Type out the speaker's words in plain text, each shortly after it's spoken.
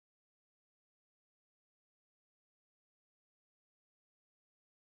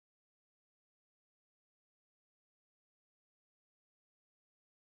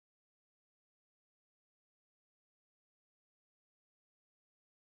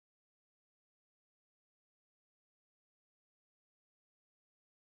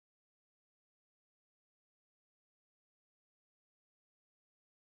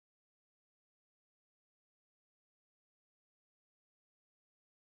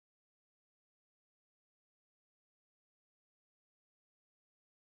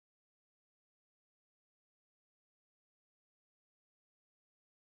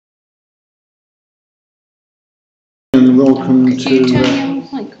welcome Could you turn your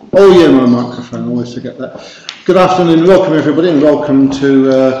mic on? Oh yeah, my microphone, I always forget that. Good afternoon, welcome everybody, and welcome to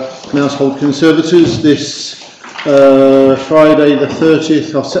Mousehold Conservators this Friday the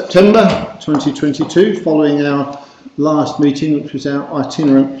 30th of September 2022, following our last meeting, which was our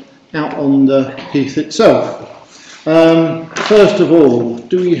itinerant out on the Heath itself. First of all,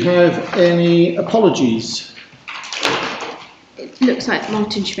 do we have any apologies? It looks like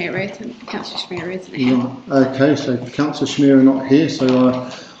Martin Schmierer, Councillor Schmierer, isn't it? Right. Okay, so Councillor Schmierer not here, so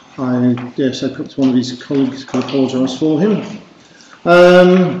I dare say perhaps one of his colleagues could apologise for him.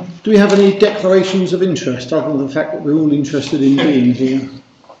 Do we have any declarations of interest, other than the fact that we're all interested in being here?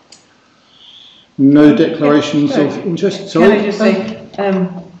 No declarations of interest? Sorry? Can I just say,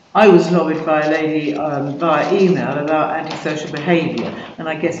 I was lobbied by a lady via email about antisocial behaviour, and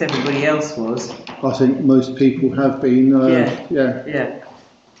I guess everybody else was. I think most people have been.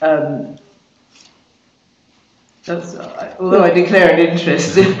 That's, although I declare an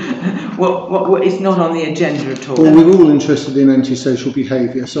interest, what is not on the agenda at all. Well, we're all interested in antisocial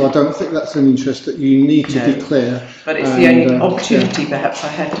behaviour, so I don't think that's an interest that you need to declare. But it's the only opportunity, perhaps, I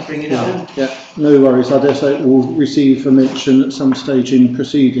had to bring it up. Yeah, no worries. I dare say it will receive a mention at some stage in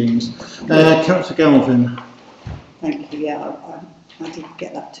proceedings. Councillor Galvin. Thank you. Yeah, I did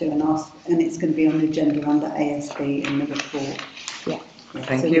get that too, and it's going to be on the agenda under ASB in the report. Yeah.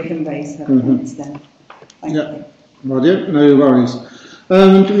 Thank you. So we can raise her points then. Thank you. Right, no worries.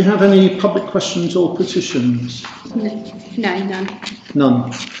 Do we have any public questions or petitions? No, none.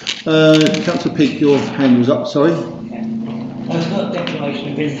 None. Councillor Peake, your hand was up, sorry. It's not a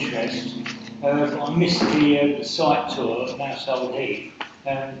declaration of interest. I missed the site tour at Mousehold Heath.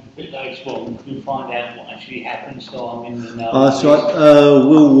 A bit later on, we'll find out what actually happened, so I'm in the know. That's right.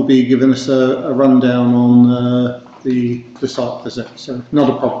 Will be giving us a rundown on the site visit, so not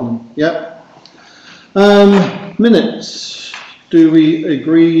a problem. Yep. Minutes. Do we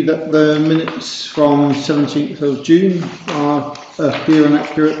agree that the minutes from 17th of June are a clear and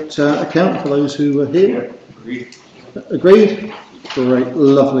accurate account for those who were here? Agreed. Agreed? Great,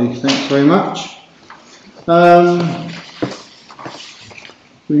 lovely, thanks very much.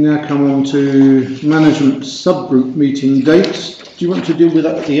 We now come on to management subgroup meeting dates. Do you want to deal with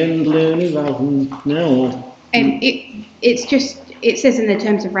that at the end, Leonie, rather than now? Or? It says in the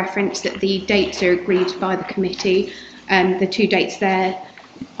terms of reference that the dates are agreed by the committee. The two dates there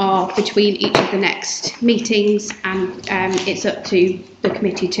are between each of the next meetings, and it's up to the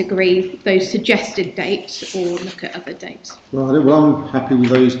committee to agree those suggested dates or look at other dates. Right, well, I'm happy with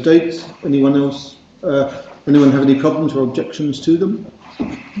those dates. Anyone else? Anyone have any problems or objections to them?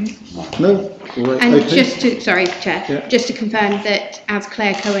 No? Right, and okay. Just to confirm that as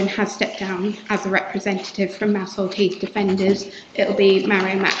Claire Cohen has stepped down as a representative from Mousehold Heath Defenders, it'll be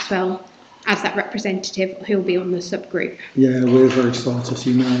Marion Maxwell as that representative who'll be on the subgroup. Yeah, we're very sorry to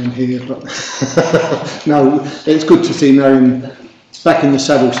see Marion here, but no, it's good to see Marion back in the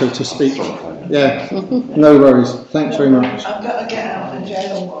saddle, so to speak. Yeah, no worries. Thanks very much. I've got to get out of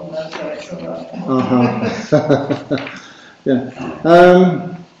jail one day, so it's all right. Yeah.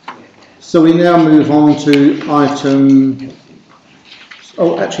 So we now move on to item.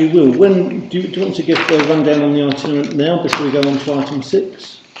 Oh, actually, Will, when do you want to give a rundown on the itinerant now before we go on to item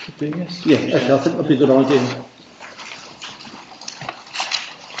 6? Yes. Yeah, okay, I think that'd be a good idea.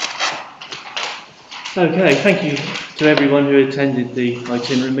 Okay, thank you to everyone who attended the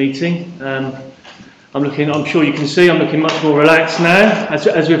itinerant meeting. I'm sure you can see I'm looking much more relaxed now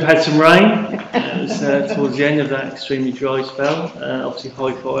as we've had some rain. It was towards the end of that extremely dry spell, obviously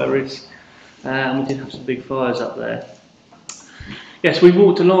high fire risk, and we did have some big fires up there. Yes, we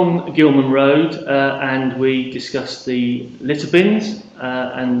walked along Gilman Road and we discussed the litter bins,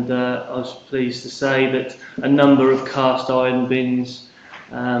 and I was pleased to say that a number of cast iron bins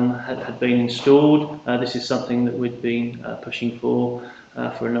had been installed. This is something that we'd been pushing for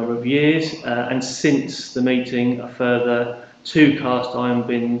a number of years, and since the meeting a further 2 cast iron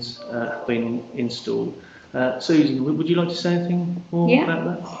bins have been installed. Susan, would you like to say anything more about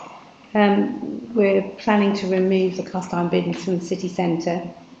that? We're planning to remove the cast iron bins from the city centre,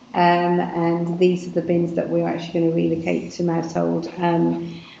 and these are the bins that we're actually going to relocate to Mousehold.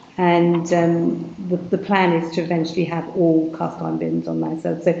 The plan is to eventually have all cast iron bins on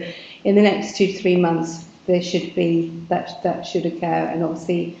Mousehold. So in the next 2 to 3 months, there should be that should occur, and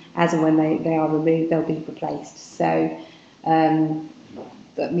obviously as and when they are removed, they'll be replaced. So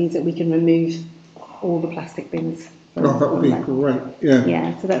that means that we can remove all the plastic bins. Oh, that would be great. Yeah.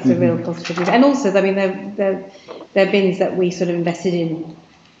 Yeah. So that's a real positive. And also, I mean, they're bins that we sort of invested in,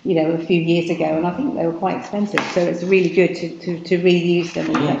 a few years ago, and I think they were quite expensive. So it's really good to reuse them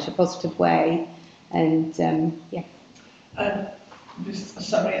in such a positive way. And yeah. And just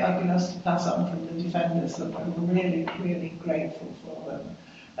something I've been asked to pass on from the defenders that I'm really, really grateful for them.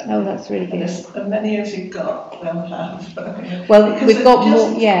 Oh, that's really good. And many as you've got, they'll have. Well, we've got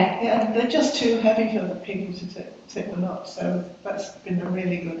more, yeah. Yeah, they're just too heavy for the people to take them up, so that's been a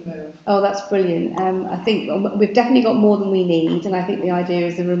really good move. Oh, that's brilliant. I think we've definitely got more than we need, and I think the idea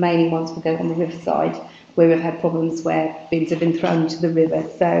is the remaining ones will go on the riverside, where we've had problems where bins have been thrown to the river.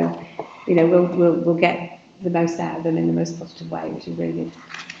 So, you know, we'll get the most out of them in the most positive way, which is really good.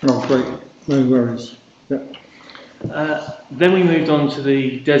 Oh, great. No worries. Yeah. Then we moved on to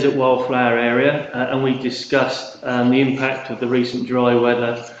the desert wildflower area, and we discussed the impact of the recent dry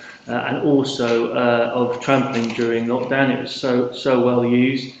weather and also of trampling during lockdown. It was so well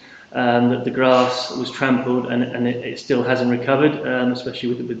used that the grass was trampled and it still hasn't recovered,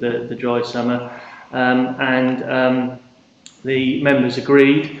 especially with the dry summer. The members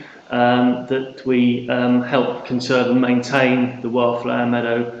agreed that we help conserve and maintain the wildflower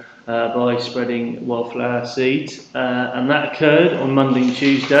meadow by spreading wildflower seeds, and that occurred on Monday and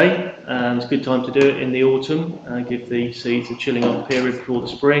Tuesday. It's a good time to do it in the autumn, give the seeds a chilling off period before the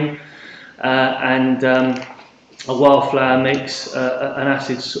spring, and a wildflower mix, an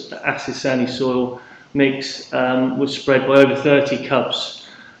acid sandy soil mix, was spread by over 30 cubs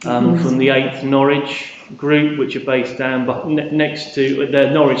from the 8th Norwich group, which are based down next to the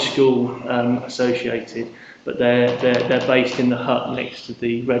Norwich School associated. But they're based in the hut next to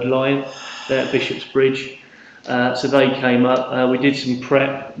the Red Lion, there at Bishop's Bridge. So they came up. We did some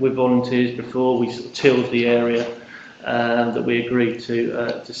prep with volunteers before we sort of tilled the area that we agreed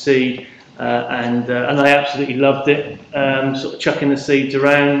to seed, and they absolutely loved it. Sort of chucking the seeds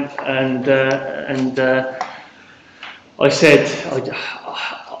around, and I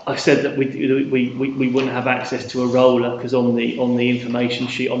said that we wouldn't have access to a roller, because on the information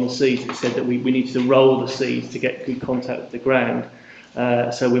sheet on the seeds it said that we needed to roll the seeds to get good contact with the ground.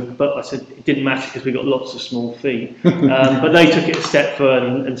 But I said it didn't matter because we got lots of small feet. But they took it a step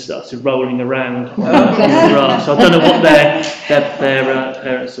further and started rolling around on the grass. So I don't know what their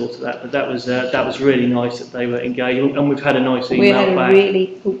parents thought of that, but that was really nice that they were engaged, and we've had a nice email back.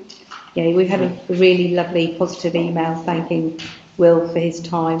 We've had a really lovely positive email thanking Will for his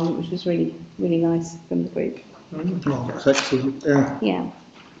time, which was really, really nice from the group. Oh, that's excellent. Yeah. Yeah.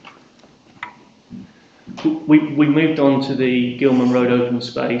 We moved on to the Gilman Road open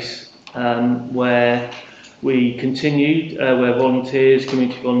space, where we continued, where volunteers,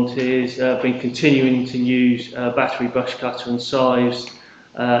 community volunteers, have been continuing to use battery brush cutter and scythes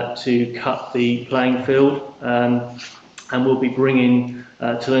to cut the playing field, and we'll be bringing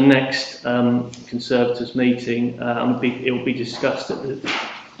to the next Conservators meeting, it will be discussed at the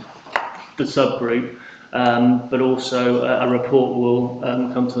subgroup, but also a report will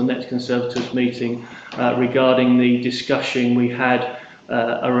come to the next Conservators meeting regarding the discussion we had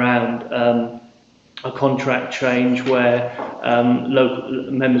around a contract change where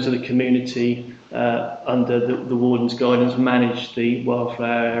local members of the community under the Warden's guidance manage the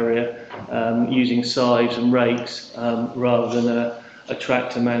wildflower area using scythes and rakes rather than a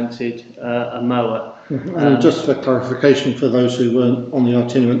tractor-mounted mower. And just for clarification for those who weren't on the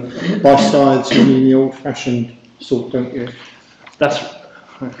itinerant, by scythes you mean the old-fashioned sort, don't you? That's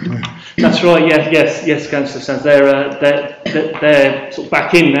right. Yes, Councillor Sands. They're sort of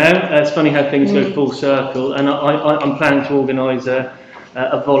back in now. It's funny how things go full circle, and I'm planning to organise a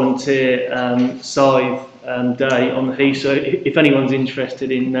volunteer scythe day on the Heath. So if anyone's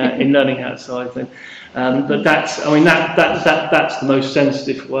interested in learning how to scythe, then. But that's the most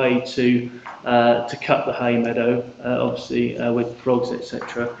sensitive way to cut the hay meadow, obviously with frogs,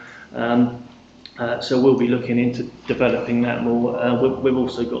 etc. So we'll be looking into developing that more. We've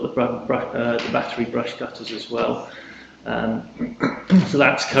also got the battery brush cutters as well. So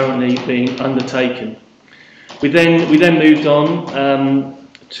that's currently being undertaken. We then moved on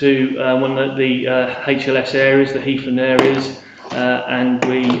to one of the HLS areas, the Heathland areas. And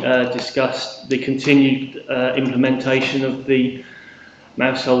we discussed the continued implementation of the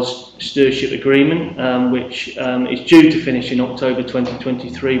Mousehold Stewardship Agreement, which is due to finish in October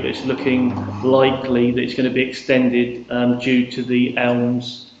 2023, but it's looking likely that it's going to be extended due to the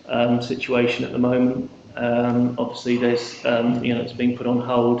elms situation at the moment. Obviously, there's it's being put on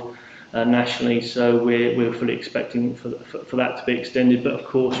hold nationally, so we're fully expecting for that to be extended. But of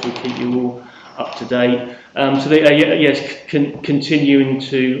course, we'll keep you all up to date. Continuing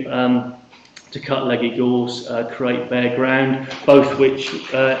to cut leggy gorse, create bare ground, both which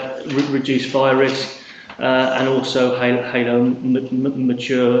reduce fire risk and also halo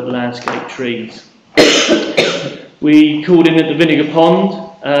mature landscape trees. We called in at the Vinegar Pond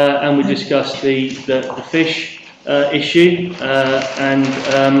and we discussed the fish issue,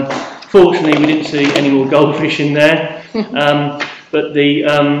 and fortunately we didn't see any more goldfish in there. But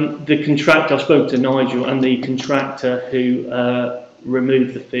the contractor, I spoke to Nigel, and the contractor who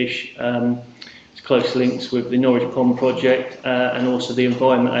removed the fish, close links with the Norwich Pond project and also the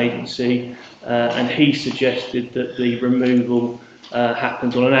Environment Agency, and he suggested that the removal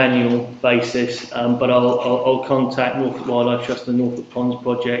happens on an annual basis, but I'll contact Norfolk Wildlife Trust and the Norfolk Ponds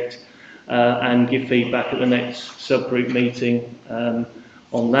project and give feedback at the next subgroup meeting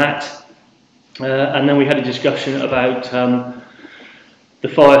on that. And then we had a discussion about the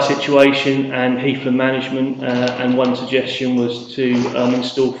fire situation and Heath management, and one suggestion was to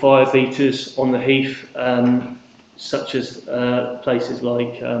install fire beaters on the Heath, such as places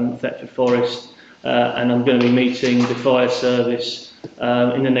like Thetford Forest, and I'm going to be meeting the fire service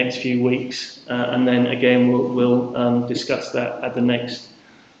in the next few weeks, and then again we'll discuss that at the next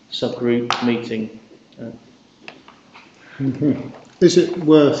subgroup meeting. Is it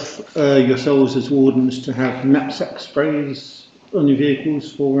worth yourselves as wardens to have knapsack sprays on your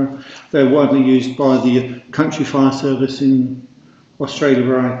vehicles? They're widely used by the country fire service in Australia,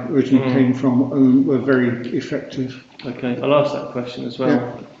 where I originally came from, and were very effective. Okay, I'll ask that question as well.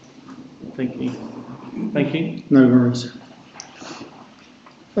 Yeah. Thank you. Thank you. No worries.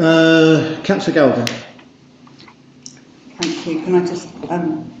 Councillor Galvin. Thank you. Can I just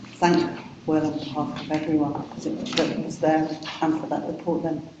thank Will on behalf of everyone that was there and for that report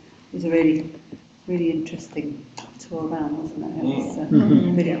then. It was a really interesting tour around, wasn't it? It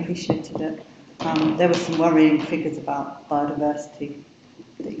was, really appreciated it. There were some worrying figures about biodiversity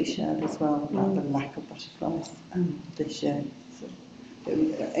that you shared as well, about the lack of butterflies this year. So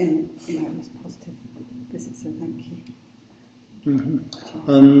it was a positive visit, so thank you.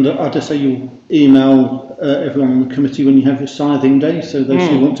 And I just say you'll email everyone on the committee when you have your scything day, so those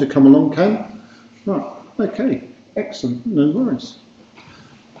who want to come along can. Right, okay, excellent, no worries.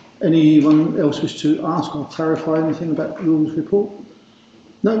 Anyone else wish to ask or clarify anything about Will's report?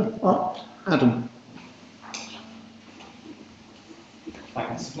 No? Adam.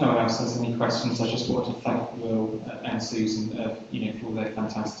 Thanks. If no one else has any questions, I just wanted to thank Will and Susan for all their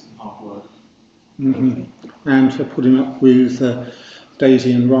fantastic hard work. And for putting up with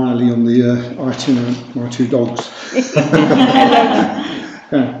Daisy and Riley on the itinerant, my two dogs.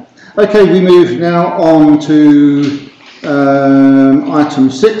 Yeah. Okay, we move now on to item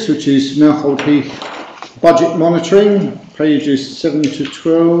 6, which is Mousehold Heath budget monitoring, pages 7 to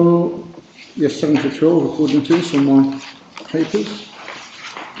 12. Yes, 7 to 12 according to this on my papers.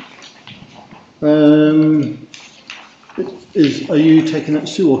 Are you taking that,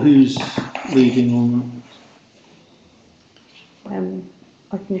 Sue, or who's leading on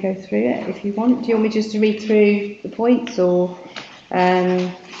I can go through it if you want. Do you want me just to read through the points, or so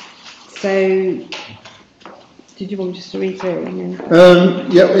did you want me just to read through?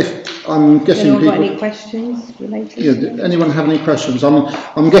 yeah, if I'm guessing anyone people. Got any questions related? Yeah, did anyone have any questions?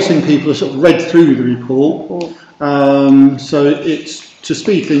 I'm guessing people have sort of read through the report. So it's to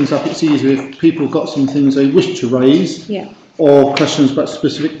speed things up. It's easier if people have got some things they wish to raise, or questions about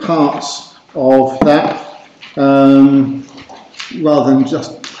specific parts of that, rather than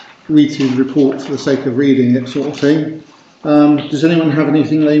just read through the report for the sake of reading it, sort of thing. Does anyone have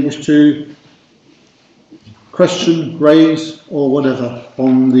anything they wish to question, raise, or whatever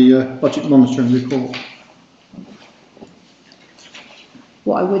on the budget monitoring report?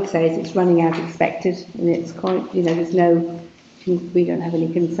 What I would say is it's running as expected, and it's quite, we don't have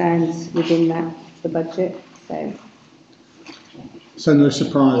any concerns within the budget, So no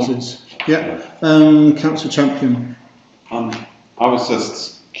surprises. Yeah. Councillor Champion. I was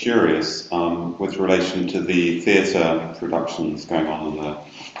just curious with relation to the theatre productions going on the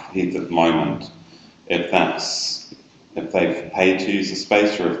Heath at the moment, if they've paid to use the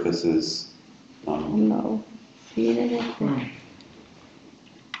space, or if this is no.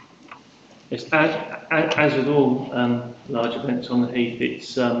 It's as with all large events on the Heath,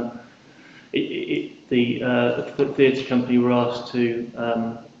 it's the theatre company were asked to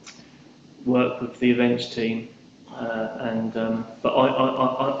work with the events team, but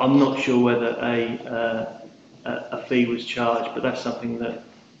I'm not sure whether a fee was charged, but that's something that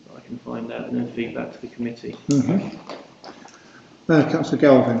I can find out and then feedback to the committee. Councillor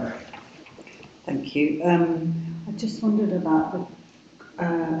Galvin. Thank you. I just wondered about it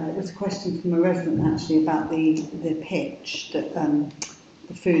was a question from a resident actually about the pitch, the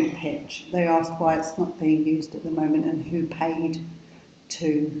food pitch. They asked why it's not being used at the moment and who paid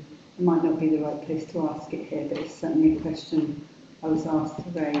to. It might not be the right place to ask it here, but it's certainly a question I was asked to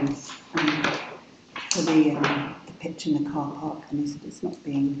raise for the pitch in the car park, and they said it's not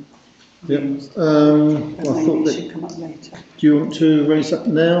being Yep. But Well, I maybe thought it that, should come up later. do you want to raise that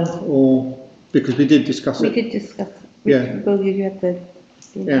now, or because we did discuss We it? did discuss. Yeah. Will you have the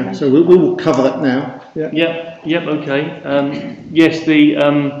Yeah. So we will cover that now. Yeah. Yep, okay. Yes,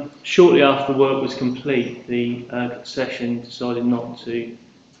 shortly after the work was complete, the concession decided not to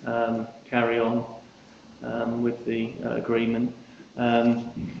carry on with the agreement. I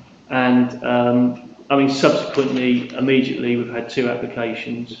mean, subsequently, immediately, we've had 2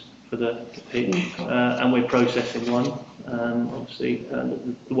 applications for the pitch, and we're processing one. Obviously,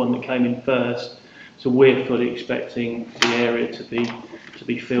 the one that came in first. So we're fully expecting the area to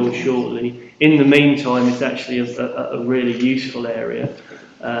be filled shortly. In the meantime, it's actually a really useful area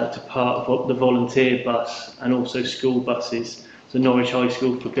to park the volunteer bus and also school buses. So Norwich High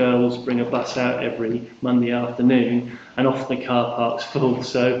School for girls bring a bus out every Monday afternoon, and often the car park's full.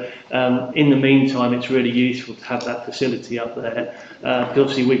 So in the meantime, it's really useful to have that facility up there. Because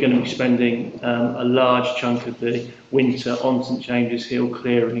obviously we're going to be spending a large chunk of the winter on St James's Hill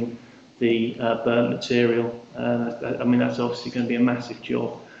clearing the burnt material. I mean, that's obviously going to be a massive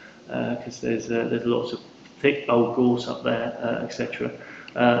job because there's lots of thick old gorse up there, etc.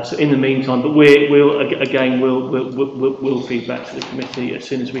 So in the meantime, but we'll feed back to the committee as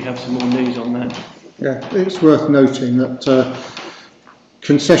soon as we have some more news on that. Yeah, it's worth noting that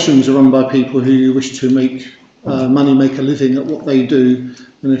concessions are run by people who wish to make money, make a living at what they do,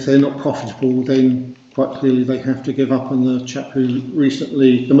 and if they're not profitable, then quite clearly they have to give up. And the chap who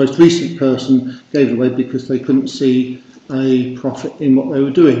the most recent person, gave it away because they couldn't see a profit in what they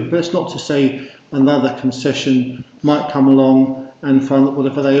were doing. But it's not to say another concession might come along and find that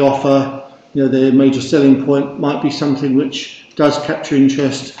whatever they offer, their major selling point might be something which does capture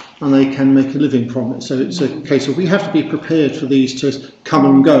interest and they can make a living from it. So it's a case of we have to be prepared for these to come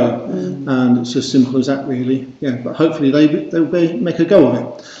and go, and it's as simple as that, really. Yeah, but hopefully they'll make a go of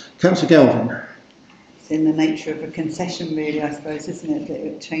it. Councillor Galvin. It's in the nature of a concession, really, I suppose, isn't it, that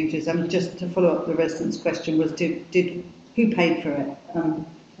it changes. Just to follow up the resident's question was, who paid for it? And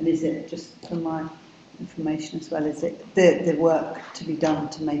is it, just for my information as well, is it the work to be done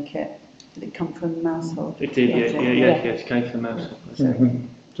to make it, did it come from Mousehold? It did, yes, it came from Mousehold. Mm-hmm.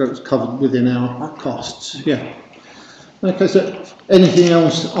 So it's covered within our costs, yeah. Okay, so anything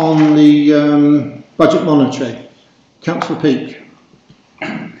else on the budget monitoring? Councillor Peake.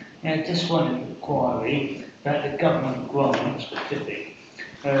 Yeah, just one inquiry about the government grant specific.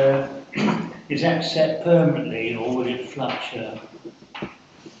 Is that set permanently or will it fluctuate?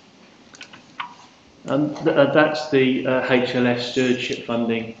 That's the HLS stewardship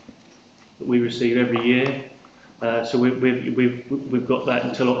funding that we receive every year. So we've got that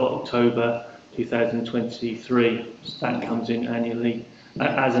until October 2023. So that comes in annually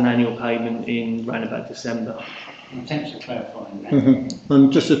as an annual payment in round about December. Thanks for clarifying that. Mm-hmm.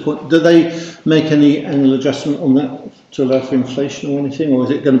 And just a point, do they make any annual adjustment on that to allow for inflation or anything, or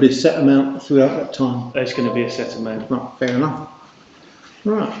is it going to be a set amount throughout that time? It's going to be a set amount. Right, fair enough.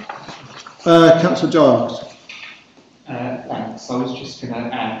 Right. Councillor Giles. Thanks. I was just going to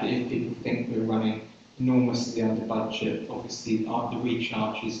add that if people think we're running enormously under budget, obviously the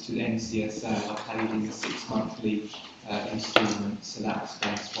recharges to the NCSL are paid in the 6-monthly instalments, so that's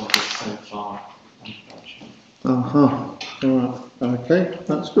why we're so far under budget. All right. Okay,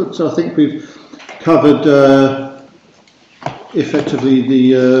 that's good. So I think we've covered effectively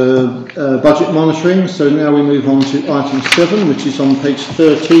the budget monitoring. So now we move on to item 7, which is on page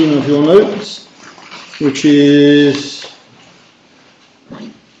 13 of your notes, which is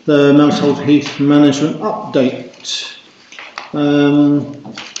the Mousehold Heath management update.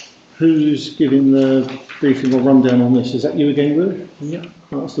 Who's giving the briefing or rundown on this? Is that you again, Will? Yeah.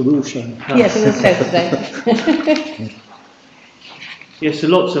 That's the Will show. Yes, it was today. Yes, so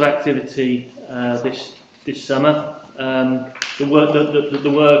lots of activity this summer. The work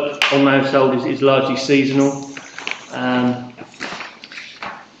on Mousehold is largely seasonal.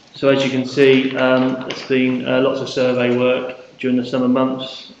 So as you can see, there's been lots of survey work during the summer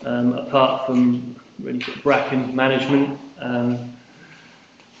months, apart from really sort of bracken management,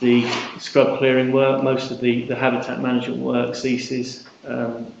 the scrub clearing work, most of the habitat management work ceases,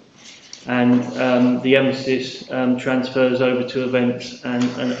 and the emphasis transfers over to events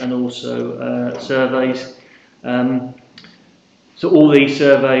and also surveys. So all these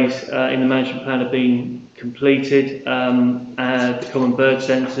surveys in the management plan have been completed. The common bird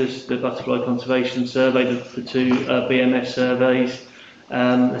census, the butterfly conservation survey, the 2 BMS surveys.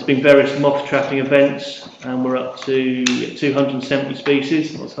 There's been various moth trapping events, and we're up to 270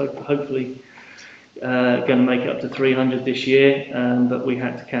 species. That's hopefully going to make it up to 300 this year, but we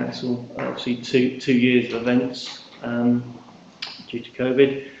had to cancel obviously two years of events due to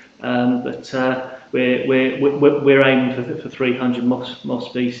COVID. but we're aiming for 300 moss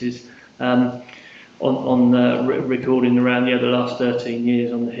species on recording around the last 13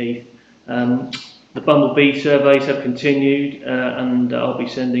 years on the Heath. The bumblebee surveys have continued, and I'll be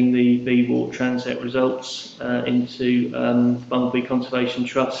sending the bee walk transect results into Bumblebee Conservation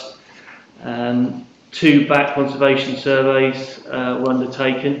Trust. 2 bat conservation surveys were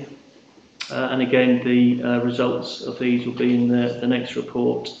undertaken, and again the results of these will be in the next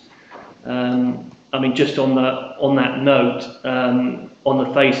report. I mean, just on that note, on the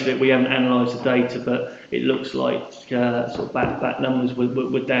face of it, we haven't analysed the data, but it looks like sort of bat numbers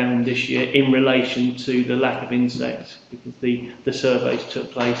were down this year in relation to the lack of insects, because the surveys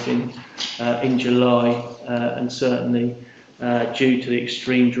took place in July, and certainly due to the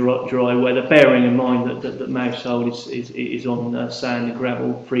extreme dry weather, bearing in mind that Mousehold is on sand and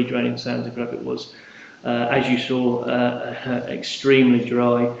gravel, free draining sand and gravel. It was, as you saw, extremely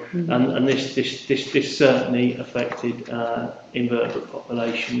dry, and this certainly affected invertebrate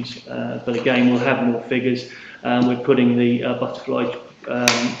populations. But again, we'll have more figures. We're putting the butterfly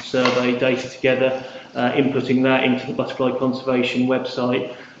survey data together, inputting that into the Butterfly Conservation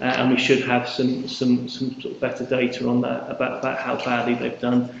website, and we should have some sort of better data on that about how badly they've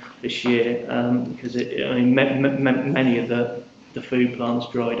done this year, because I mean, many of the food plants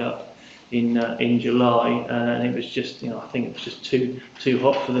dried up in July, and it was just, I think it was just too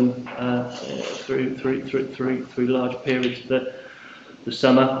hot for them through large periods of the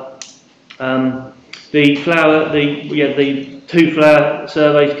summer. The 2 flower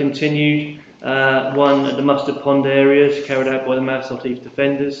surveys continued. One at the Mustard Pond areas carried out by the Mousehold Heath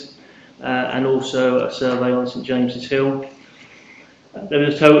Defenders, and also a survey on St James's Hill. There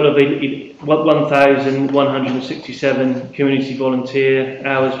was a total of 1,167 community volunteer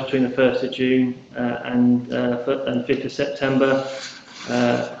hours between the 1st of June and 5th of September.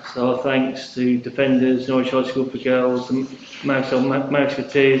 So our thanks to Defenders, Norwich High School for Girls,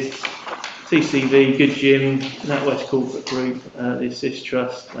 Mouseketeers, CCV, Good Gym, NatWest Corporate Group, the Assist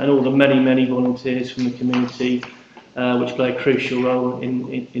Trust, and all the many volunteers from the community, which play a crucial role in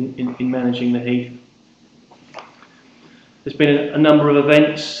managing the Heath. There's been a number of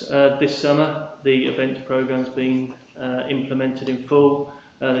events this summer. The events programme's been implemented in full.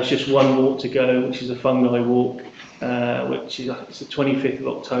 There's just one walk to go, which is a fungi walk, which is it's the 25th of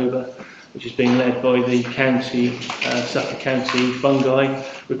October, which is being led by the county, Suffolk County Fungi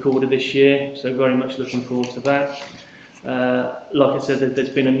Recorder this year. So very much looking forward to that. Like I said, there's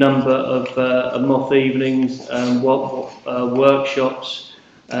been a number of moth evenings, workshops,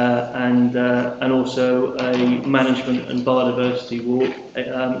 and also a management and biodiversity walk,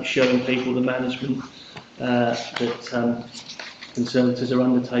 showing people the management that Conservators are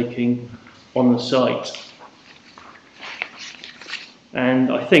undertaking on the site.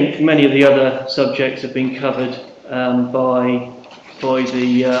 And I think many of the other subjects have been covered by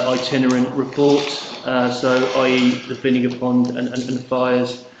the itinerant report, so i.e. the Vinegar Pond and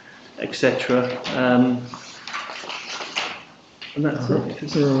fires, etc. And that's it.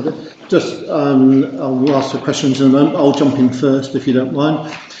 Just, I'll ask the questions in a moment. I'll jump in first if you don't mind.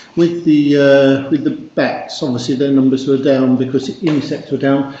 With the bats, obviously their numbers were down because the insects were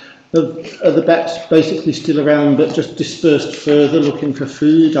down. Are the bats basically still around but just dispersed further looking for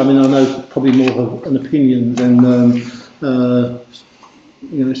food? I mean, I know probably more of an opinion than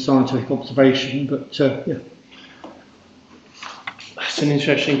scientific observation, but yeah. That's an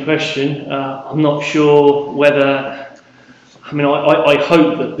interesting question. I'm not sure whether. I mean, I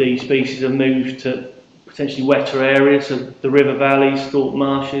hope that these species have moved to potentially wetter areas, so the river valleys, Thorpe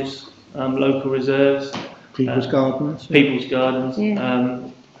marshes, local reserves. People's gardens. People's gardens. Yeah.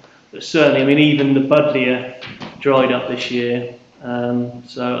 But certainly, I mean, even the buddleia dried up this year. And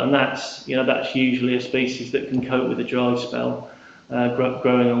that's usually a species that can cope with a dry spell,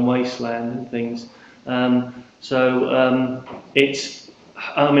 growing on wasteland and things. It's.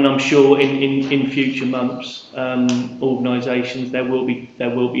 I mean, I'm sure in future months, organisations there will be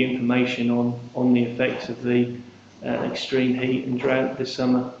information on the effects of the extreme heat and drought this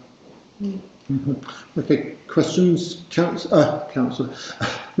summer. Mm-hmm. Okay, questions, Councillor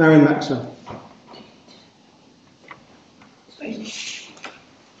Marion Maxwell.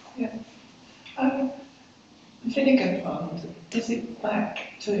 Yeah. Vinegar Pond, is it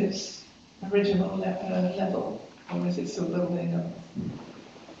back to its original level, or is it still building up?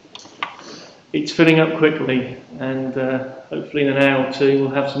 It's filling up quickly, and hopefully in an hour or two we'll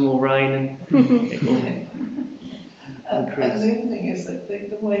have some more rain and it will increase. And the other thing is that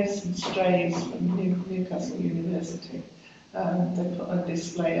the waves and strays from Newcastle University, they put a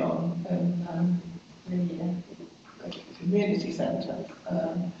display on the community centre,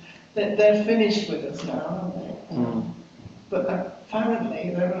 they're finished with us now, aren't they? But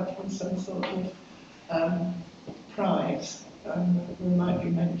apparently they're up for some sort of prize, who might be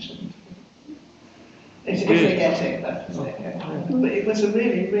mentioned. If they get it, that was it. Yeah. But it was a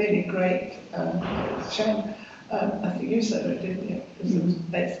really, really great show. I think you said it, didn't you?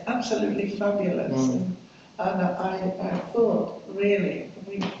 It's absolutely fabulous. And I thought, really,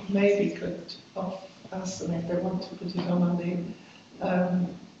 we maybe could ask them if they want to put it on the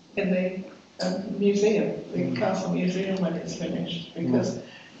in the museum, the Castle Museum, when it's finished, because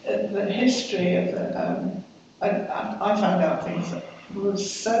the history of the I found out things that were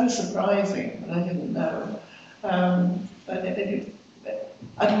so surprising that I didn't know. And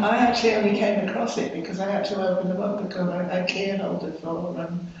I actually only came across it because I had to open them up because I key holder for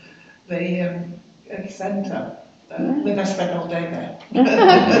the centre. Then I spent all day there.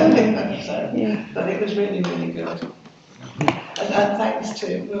 So, but it was really, really good. And thanks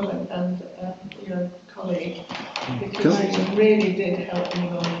to Will and your colleague, because it really did help me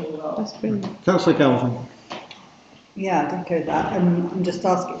an awful lot. That's brilliant. Councillor Galvin. Yeah, I'd echo that. I'm just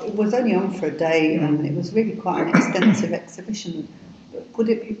asking, it was only on for a day and it was really quite an extensive exhibition. Would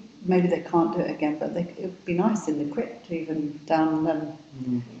it be, maybe they can't do it again, but it would be nice in the crypt, even down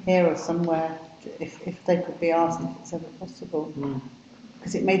here or somewhere, if they could be asked if it's ever possible.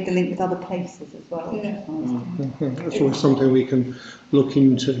 Because it made the link with other places as well. Yeah. That's always something we can look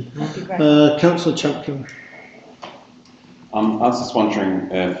into. That'd be great. Councillor Champion. I was just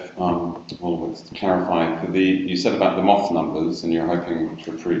wondering if, well, to clarify, you said about the moth numbers and you're hoping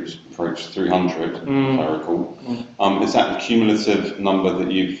to approach 300, if I recall. Is that the cumulative number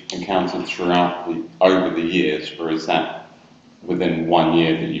that you've encountered throughout over the years, or is that within 1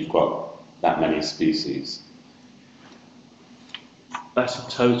 year that you've got that many species? That's a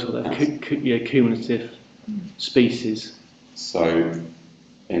total, cumulative species. So,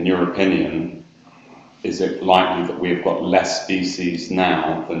 in your opinion, is it likely that we've got less species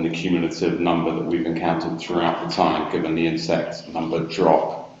now than the cumulative number that we've encountered throughout the time, given the insect number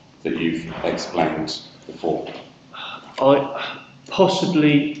drop that you've explained before?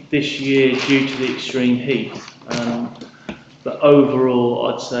 Possibly this year due to the extreme heat, but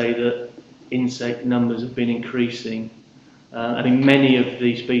overall I'd say that insect numbers have been increasing. I think many of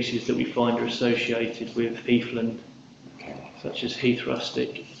the species that we find are associated with heathland, such as heath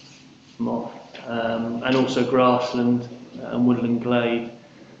rustic moth, and also grassland and woodland glade.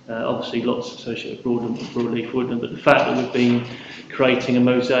 Obviously lots associated with broadleaf woodland, but the fact that we've been creating a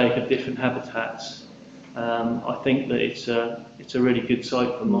mosaic of different habitats, I think that it's a really good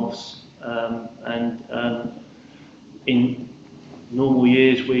site for moths. And in normal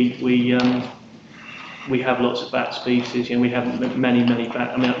years we have lots of bat species, and we have many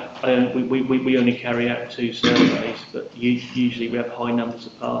bat. I mean, we only carry out 2 surveys, but usually we have high numbers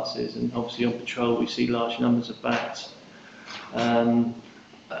of passes, and obviously on patrol we see large numbers of bats.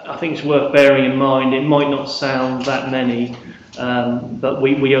 I think it's worth bearing in mind, it might not sound that many, but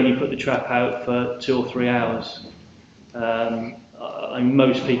we only put the trap out for 2 or 3 hours.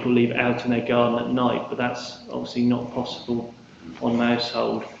 Most people leave it out in their garden at night, but that's obviously not possible on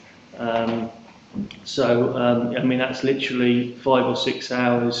Mousehold. That's literally 5 or 6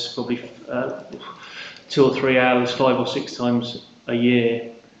 hours, probably 2 or 3 hours, 5 or 6 times a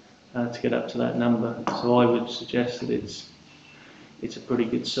year to get up to that number. So I would suggest that it's a pretty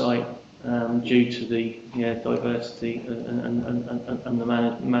good site due to the diversity and the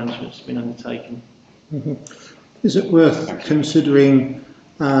management that's been undertaken. Is it worth considering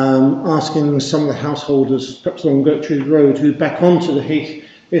asking some of the householders, perhaps along Gertrude Road, who back onto the heath,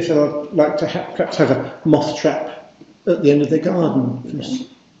 if they'd like to perhaps have a moth trap at the end of their garden for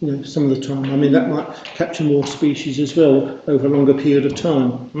some of the time? I mean, that might capture more species as well over a longer period of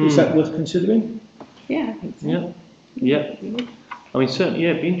time. Is that worth considering? Yeah, I think so. Yeah. I mean, certainly,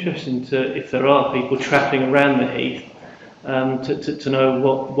 it'd be interesting if there are people trapping around the heath, to know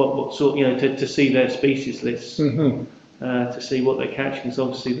what sort, to see their species lists, to see what they're catching, because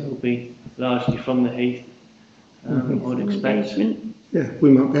obviously they'll be largely from the heath, I would expect. Yeah, we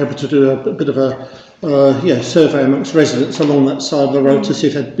might be able to do a bit of a survey amongst residents along that side of the road to see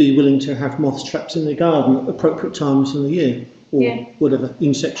if they'd be willing to have moth traps in their garden at appropriate times in the year, or whatever,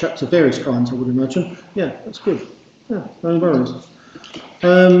 insect traps of various kinds, I would imagine. Yeah, that's good. Yeah, no worries.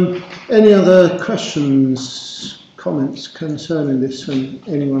 Any other questions, comments concerning this from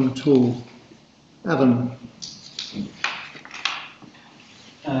anyone at all? Adam?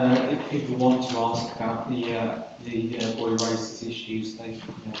 If people want to ask about the boy racist issues, they do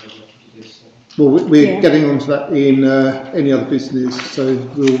this. Well, we're getting onto that in any other business, so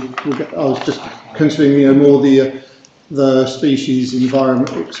we'll get. I was just considering, more the the species,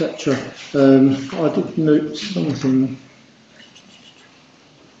 environment, etc. I did note something.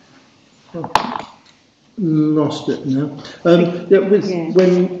 Oh, lost it now.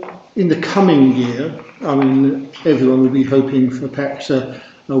 When in the coming year, I mean, everyone will be hoping for perhaps a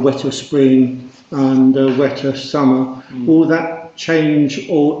wetter spring and a wetter summer. Will that change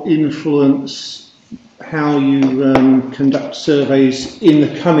or influence how you conduct surveys in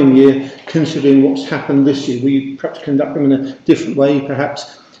the coming year, considering what's happened this year? Will you perhaps conduct them in a different way,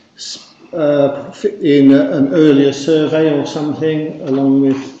 perhaps in an earlier survey or something, along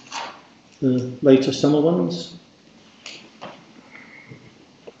with the later summer ones?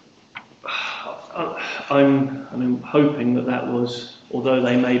 I'm hoping that was, although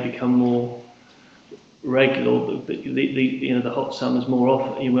they may become more regular, but the hot summers more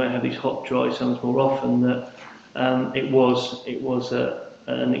often, you won't have these hot dry summers more often, that it was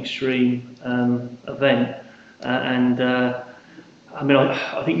an extreme event, I mean,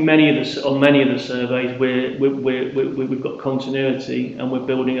 I think on many of the surveys we've got continuity and we're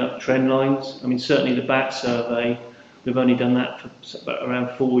building up trend lines. I mean, certainly the bat survey, we've only done that for about around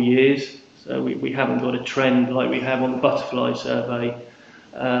 4 years, so we haven't got a trend like we have on the butterfly survey,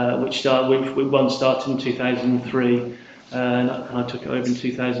 which one started in 2003, and I took it over in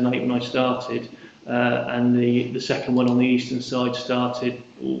 2008 when I started, and the second one on the eastern side started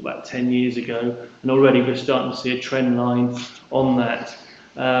about 10 years ago, and already we're starting to see a trend line on that.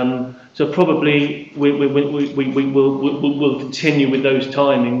 So probably we'll continue with those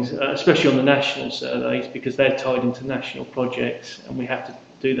timings, especially on the national surveys, because they're tied into national projects and we have to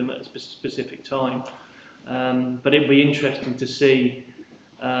do them at a specific time. But it'd be interesting to see,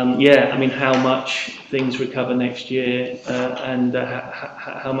 I mean, how much things recover next year, and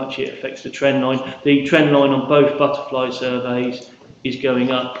how much it affects the trend line. The trend line on both butterfly surveys is going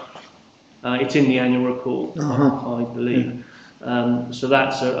up. It's in the annual report, I believe. So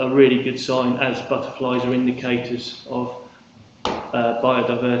that's a really good sign, as butterflies are indicators of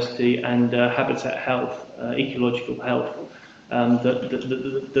biodiversity and habitat health, ecological health.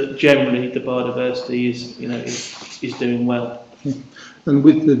 That generally the biodiversity is doing well. And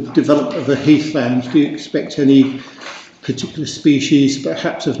with the development of the heathland, do you expect any particular species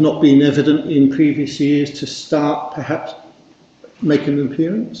perhaps have not been evident in previous years to start perhaps making an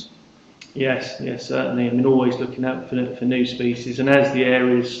appearance? Yes, certainly. I mean, always looking out for new species, and as the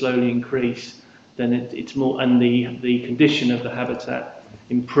areas slowly increase, then it's more, and the condition of the habitat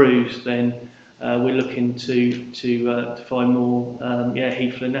improves, then we're looking to find more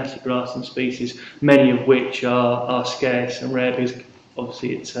heathland acid-grassland species, many of which are scarce and rare, because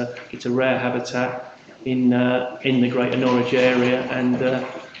obviously it's a rare habitat in the Greater Norwich area,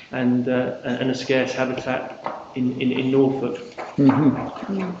 and a scarce habitat in Norfolk.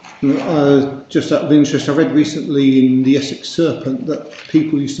 Just out of interest, I read recently in the Essex Serpent that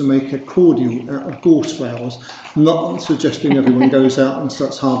people used to make a cordial out of gorse flowers, not suggesting everyone goes out and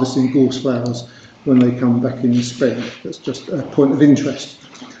starts harvesting gorse flowers when they come back in the spring. That's just a point of interest.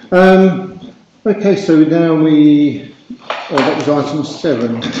 Okay, so now that was item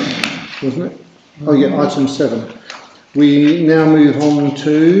 7, wasn't it? Oh yeah, item 7. We now move on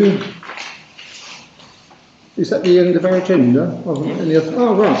to, is that the end of our agenda?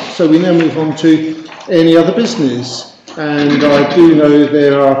 Oh right, so we now move on to any other business. And I do know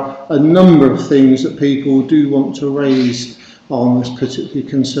there are a number of things that people do want to raise on this particular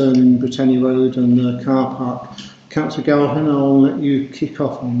concern in Britannia Road and the car park. Councillor Galvin, I'll let you kick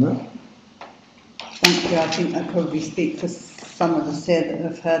off on that. Thank you. I think I probably speak for some of us here that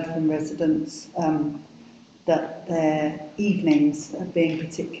have heard from residents that their evenings are being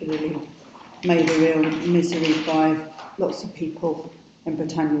particularly made a real misery by lots of people in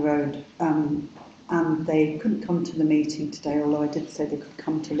Britannia Road, and they couldn't come to the meeting today, although I did say they could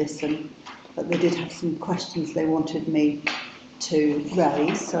come to listen, but they did have some questions they wanted me to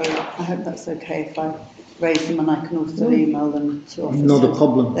raise, so I hope that's okay if I raise them, and I can also email them to officers. Not a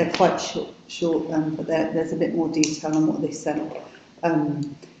problem. They're quite short, but there's a bit more detail on what they said.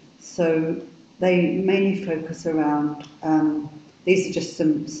 So they mainly focus around, these are just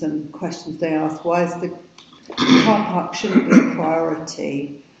some questions they asked. Why is the car park shouldn't be a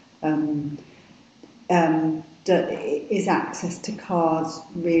priority? Is access to cars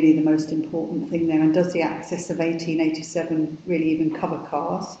really the most important thing there? And does the access of 1887 really even cover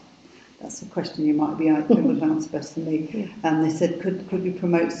cars? That's a question you might be able to answer better than me. And they said, could we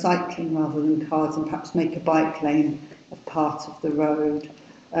promote cycling rather than cars and perhaps make a bike lane a part of the road?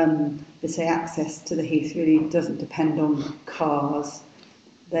 They say access to the Heath really doesn't depend on cars.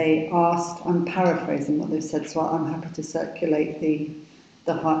 They asked, I'm paraphrasing what they've said, so I'm happy to circulate the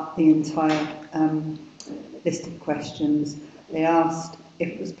entire list of questions. They asked if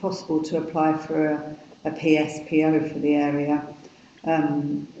it was possible to apply for a PSPO for the area,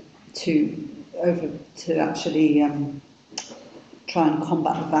 to actually try and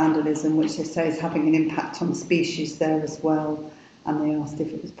combat the vandalism, which they say is having an impact on species there as well. And they asked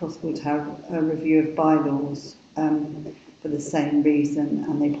if it was possible to have a review of bylaws for the same reason,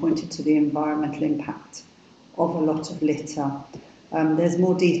 and they pointed to the environmental impact of a lot of litter. There's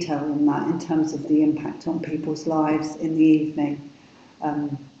more detail in that in terms of the impact on people's lives in the evening.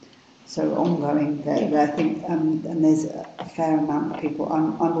 So ongoing there, I think, and there's a fair amount of people.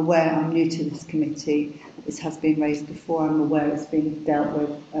 I'm aware, I'm new to this committee. This has been raised before. I'm aware it's been dealt with,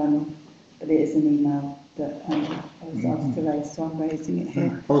 but it is an email that I was asked to raise, so I'm raising it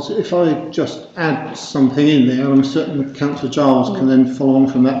here. If I just add something in there, I'm certain Councillor Giles can then follow on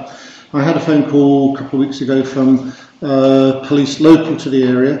from that. I had a phone call a couple of weeks ago from police local to the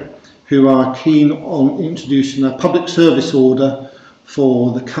area who are keen on introducing a public service order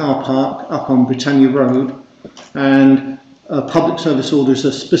for the car park up on Britannia Road. And a public service order is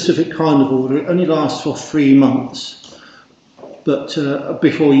a specific kind of order. It only lasts for 3 months, but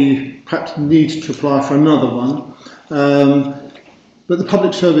before you perhaps need to apply for another one. But the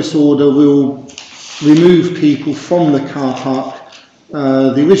public service order will remove people from the car park.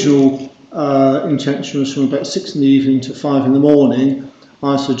 The original intention was from about 6 in the evening to 5 in the morning.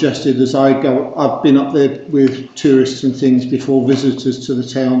 I suggested as I've been up there with tourists and things before, visitors to the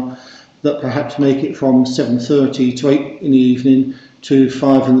town, that perhaps make it from 7:30 to 8 in the evening to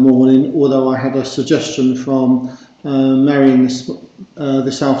 5 in the morning, although I had a suggestion from Marion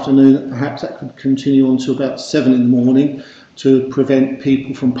this afternoon that perhaps that could continue on to about 7 in the morning to prevent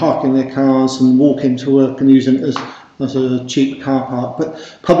people from parking their cars and walking to work and using it as a cheap car park.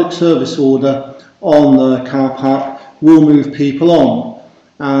 But public service order on the car park will move people on.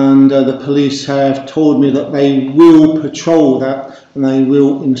 And the police have told me that they will patrol that and they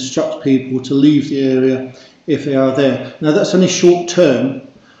will instruct people to leave the area if they are there. Now that's only short term,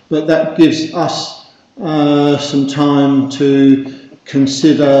 but that gives us some time to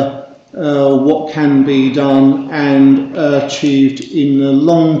consider what can be done and achieved in the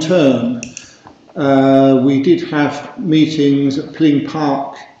long term. We did have meetings at Pilling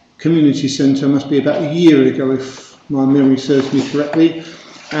Park Community Centre, must be about a year ago if my memory serves me correctly.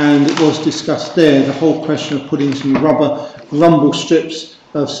 And it was discussed there, the whole question of putting some rubber rumble strips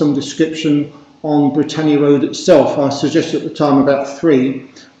of some description on Britannia Road itself. I suggested at the time about 3,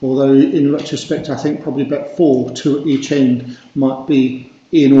 although in retrospect I think probably about 4, 2 at each end might be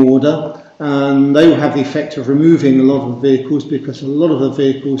in order. And they will have the effect of removing a lot of vehicles, because a lot of the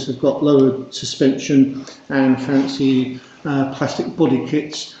vehicles have got lowered suspension and fancy plastic body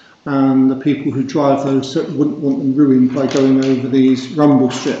kits. And the people who drive those certainly wouldn't want them ruined by going over these rumble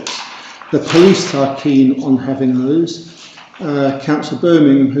strips. The police are keen on having those. Councillor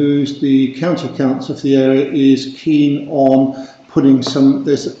Birmingham, who's the county council of the area, is keen on putting some.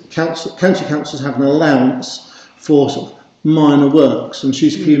 County councils have an allowance for sort of minor works, and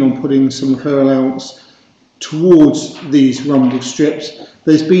she's keen on putting some of her allowance towards these rumble strips.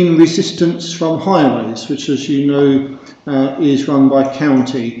 There's been resistance from highways, which, as you know, is run by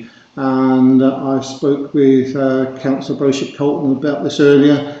county. And I spoke with Councillor Beauship Colton about this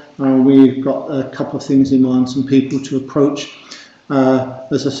earlier. We've got a couple of things in mind, some people to approach.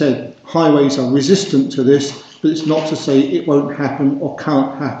 As I said, highways are resistant to this, but it's not to say it won't happen or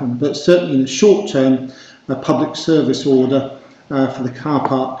can't happen. But certainly in the short term, a public service order for the car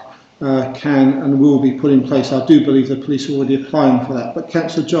park can and will be put in place. I do believe the police are already applying for that. But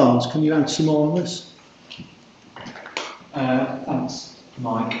Councillor Giles, can you add some more on this? Thanks,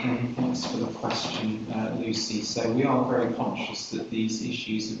 Mike, and thanks for the question, Lucy. So we are very conscious that these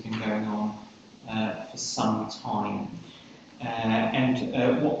issues have been going on for some time.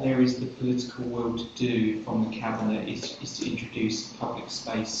 And what there is the political will to do from the Cabinet is to introduce a public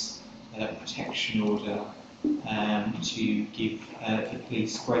space protection order to give the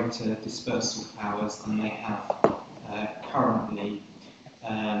police greater dispersal powers than they have currently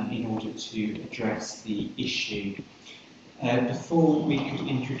in order to address the issue. Before we could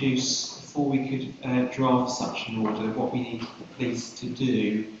draft such an order, what we needed the police to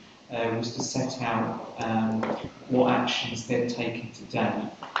do was to set out what actions they'd taken to date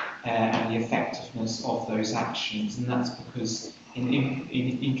and the effectiveness of those actions. And that's because in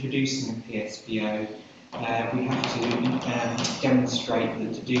introducing a PSPO, we have to demonstrate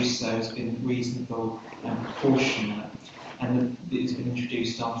that to do so has been reasonable and proportionate, and that it has been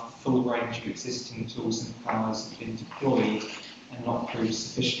introduced after the full range of existing tools and powers have been deployed and not proved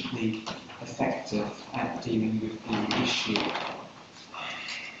sufficiently effective at dealing with the issue.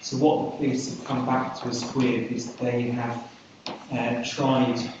 So what the police have come back to us with is they have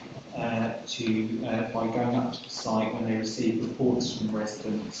tried by going up to the site when they receive reports from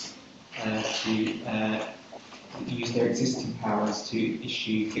residents, to use their existing powers to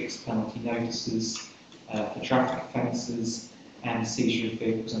issue fixed penalty notices for traffic offences and seizure of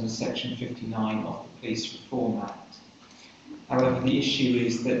vehicles under Section 59 of the Police Reform Act. However, the issue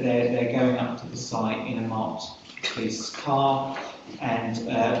is that they're going up to the site in a marked police car, and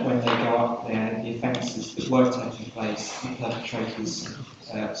when they go up there, the offences that were taking place, the perpetrators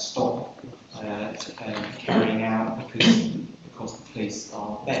stop carrying out because the police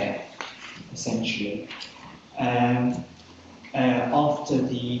are there, essentially. After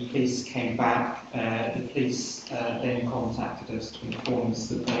the police came back, the police then contacted us to inform us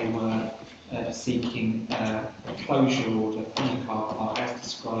that they were seeking a closure order from the car park as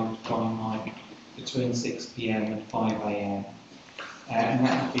described by Mike between 6 PM and 5 AM. And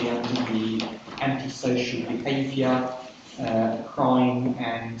that would be under the Antisocial Behaviour, Crime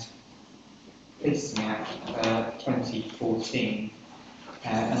and Policing Act 2014.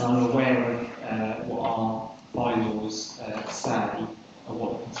 And I'm aware of what our bylaws say, or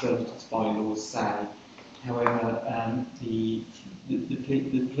what the Conservators' bylaws say. However, the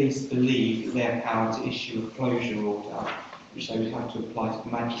police believe that they have power to issue a closure order, which they would have to apply to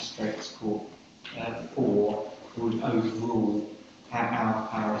the Magistrates' Court for, would overrule our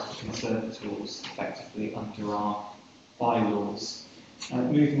power as the Conservators effectively under our bylaws.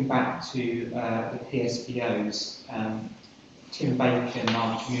 Moving back to the PSPOs, Tim Bacon,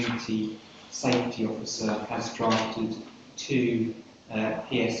 our Community Safety Officer, has drafted 2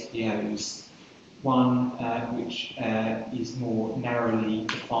 PSPOs. One which is more narrowly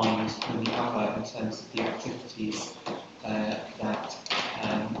defined than the other in terms of the activities that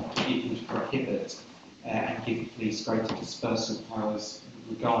it would prohibit and give the police greater dispersal powers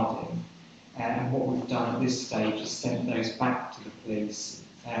regarding. And what we've done at this stage is sent those back to the police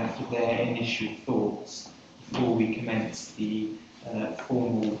for their initial thoughts before we commence the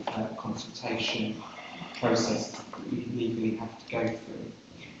formal consultation process that we legally have to go through.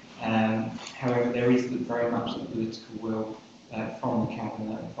 However, there is very much the political will from the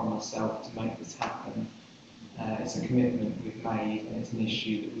Cabinet and from myself to make this happen. It's a commitment we've made, and it's an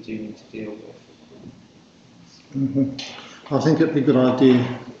issue that we do need to deal with. I think it'd be a good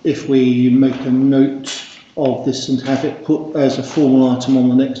idea if we make a note of this and have it put as a formal item on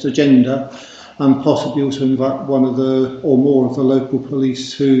the next agenda, and possibly also invite one of the or more of the local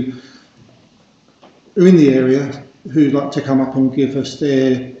police who are in the area who'd like to come up and give us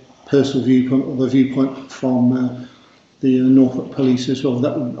their personal viewpoint or the viewpoint from the Norfolk Police as well.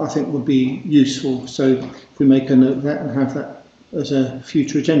 That would, I think, would be useful. So if we make a note of that and have that as a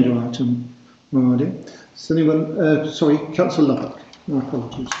future agenda item, no idea. Is anyone? Sorry, Councillor Lubbock. My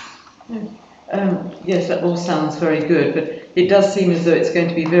apologies. Yes, that all sounds very good, but it does seem as though it's going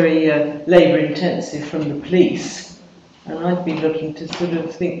to be very labour intensive from the police. And I'd be looking to sort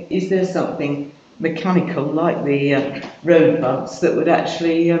of think, is there something mechanical like the road bumps that would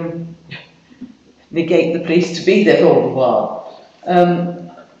actually negate the police to be there all the while?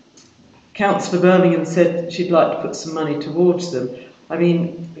 Councillor Birmingham said she'd like to put some money towards them. I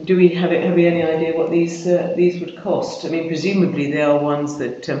mean, do we have any idea what these would cost? I mean, presumably they are ones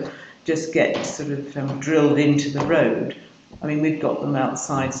that just get sort of drilled into the road. I mean, we've got them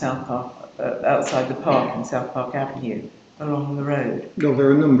outside South Park, outside the park in South Park Avenue, along the road. Well, there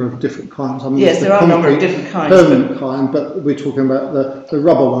are a number of different kinds. I mean, yes, there are a number of different kinds. Permanent kind, but we're talking about the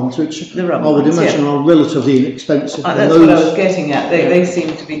rubber ones, which I would imagine are relatively inexpensive. That's what I was getting at. They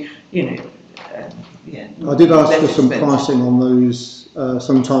seem to be, you know, I did ask for some pricing on those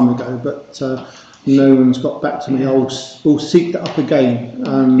some time ago, but no one's got back to me. We'll seek that up again.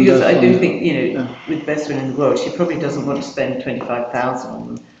 And, because I do think, you know, with best will in the world, she probably doesn't want to spend 25,000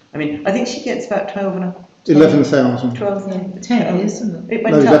 on them. I mean, I think she gets about 11,000. 12, 10, isn't it? It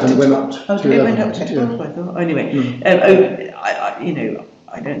went up to 12. It went up to 12, yeah. I thought. Anyway, you know,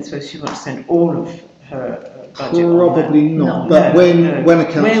 I don't suppose she wants to spend all of her budget Probably on that. not. But when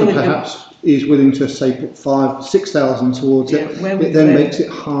a council perhaps is willing to say put 5,000-6,000 towards it, it then makes it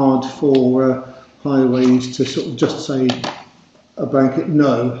hard for highways to sort of just say a blanket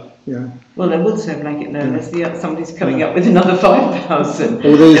no. Yeah. Well, they would say a blanket no, unless somebody's coming up with another 5,000.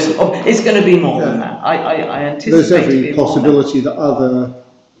 It's going to be more than that. I anticipate. There's every possibility that other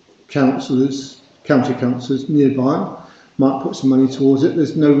councillors, county councillors nearby, might put some money towards it.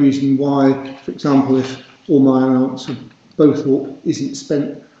 There's no reason why, for example, if all my allowance of Bowthorpe isn't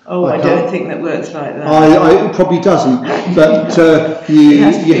spent. Oh, I don't think that works like that. It probably doesn't, but you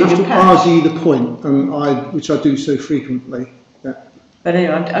have to argue the point, and which I do so frequently. Yeah. But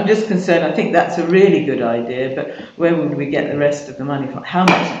anyway, I'm just concerned. I think that's a really good idea, but where would we get the rest of the money from? How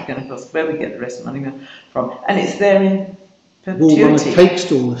much is it going to cost? Where would we get the rest of the money from? And it's there in perpetuity. We'll run a cake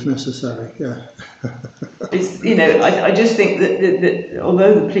stall if necessary, yeah. It's, you know, I just think that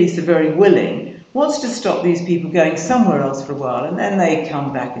although the police are very willing, what's to stop these people going somewhere else for a while and then they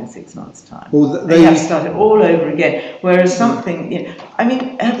come back in 6 months' time? Well, they have to start it all over again. Whereas something, you know, I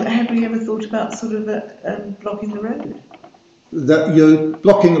mean, have we ever thought about sort of blocking the road? That you're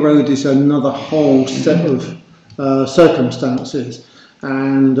blocking the road is another whole set of circumstances,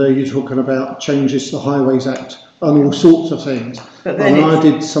 and you're talking about changes to the Highways Act and all sorts of things. But then and I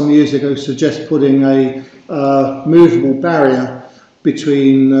did some years ago suggest putting a movable barrier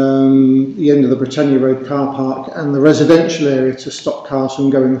between the end of the Britannia Road car park and the residential area to stop cars from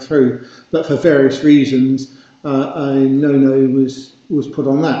going through. But for various reasons, a no-no was put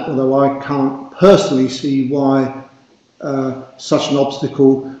on that. Although I can't personally see why such an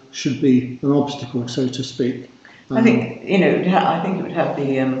obstacle should be an obstacle, so to speak. I think, you know, I think it would have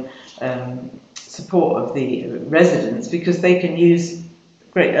the support of the residents, because they can use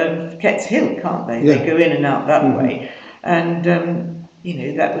Ketts Hill, can't they? Yeah. They go in and out that way, and you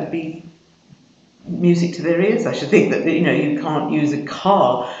know, that would be music to their ears. I should think that, you know, you can't use a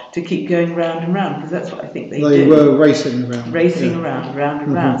car to keep going round and round, because that's what I think they do. They were racing around. Around, round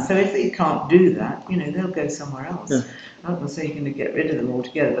and round. So if they can't do that, you know, they'll go somewhere else. Yeah. I'm not going to say you're going to get rid of them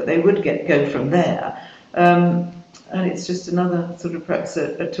altogether, but they would go from there. And it's just another sort of perhaps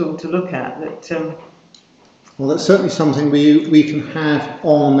a tool to look at that. Well, that's certainly something we can have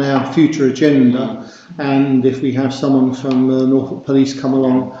on our future agenda, and if we have someone from Norfolk Police come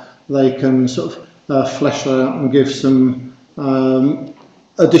along, they can sort of flesh that out and give some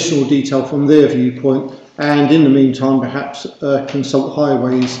additional detail from their viewpoint, and in the meantime perhaps consult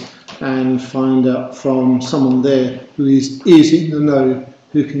Highways and find out from someone there who is in the know,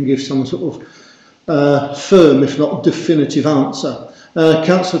 who can give some sort of firm, if not definitive answer.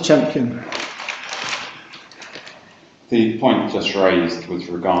 Councillor Champion. The point just raised with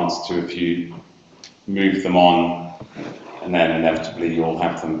regards to if you move them on and then inevitably you'll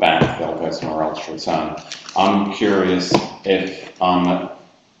have them back, they'll go somewhere else to return. I'm curious if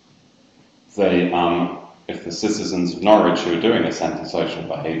the citizens of Norwich who are doing this antisocial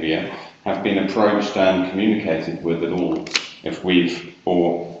behaviour have been approached and communicated with at all.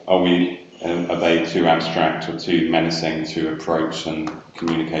 Are they too abstract or too menacing to approach and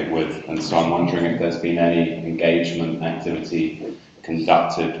communicate with? And so I'm wondering if there's been any engagement activity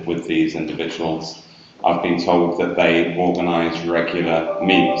conducted with these individuals. I've been told that they organise regular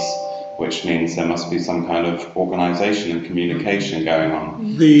meets, which means there must be some kind of organisation and communication going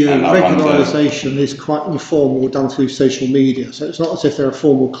on. The regularisation is quite informal, done through social media, so it's not as if they're a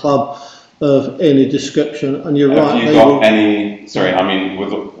formal club of any description. And you're right. Have you got any? Sorry, I mean,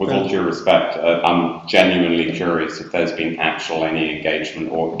 with all due respect, I'm genuinely curious if there's been any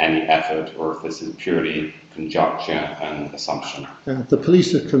engagement or any effort, or if this is purely conjecture and assumption. The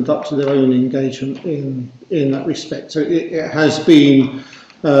police have conducted their own engagement in that respect, so it has been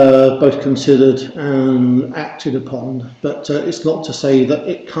both considered and acted upon, but it's not to say that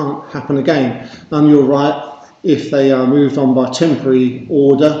it can't happen again. And you're right, if they are moved on by temporary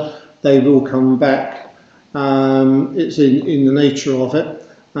order, they will come back. It's in the nature of it,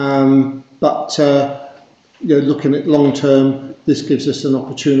 but you know, looking at long term, this gives us an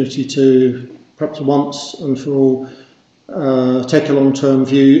opportunity to perhaps once and for all take a long term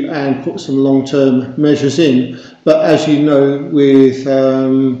view and put some long term measures in. But as you know, with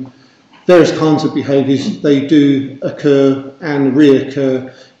various kinds of behaviours, they do occur and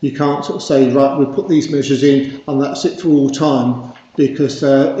reoccur. You can't sort of say, right, we'll put these measures in and that's it for all time, because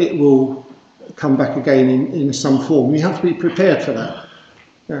it will come back again in some form. You have to be prepared for that.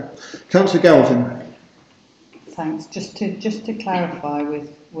 Yeah. Councillor Galvin. Thanks. Just to clarify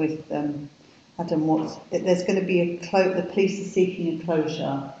with Adam, there's going to be the police are seeking a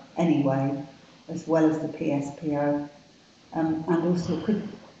closure anyway, as well as the PSPO, and also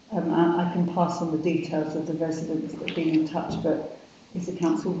I can pass on the details of the residents that have been in touch, but is the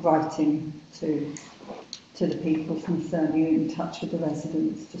council writing to the people concerned? Are you in touch with the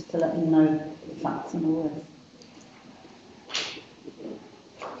residents just to let them know the facts and all this?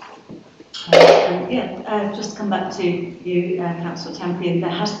 Just come back to you, Councillor Champion. There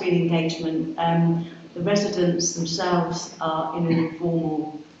has been engagement. The residents themselves are in an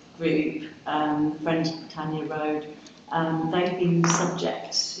informal group, Friends of Britannia Road. They've been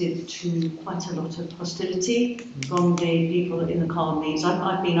subjected to quite a lot of hostility from the people in the car meets.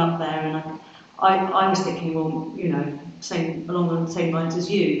 I've been up there, and I was thinking, well, you know, along the same lines as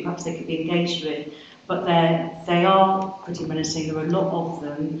you, perhaps they could be engaged with. but they are pretty menacing. There are a lot of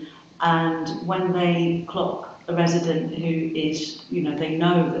them, and when they clock a resident who is, they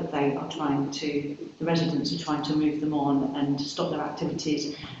know that the residents are trying to move them on and stop their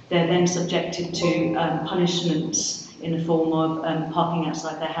activities, they're then subjected to punishments in the form of parking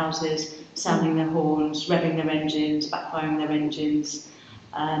outside their houses, sounding their horns, revving their engines, backfiring their engines.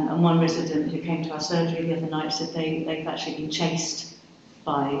 And one resident who came to our surgery the other night said they've actually been chased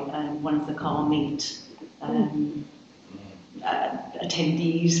by one of the car meet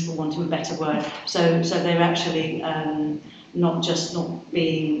attendees, for want of a better word. So they're actually not just not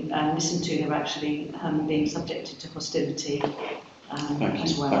being listened to, they're actually being subjected to hostility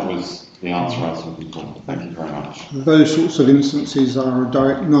as well. That was the answer I was looking for. Thank you very much. Those sorts of instances are a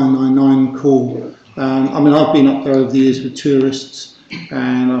direct 999 call. I've been up there over the years with tourists,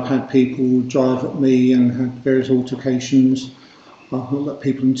 and I've had people drive at me and had various altercations. I've not let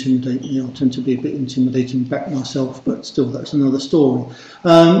people intimidate me. I tend to be a bit intimidating back myself, but still, that's another story.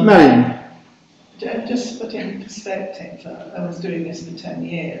 Marion? Just to put in perspective, I was doing this for 10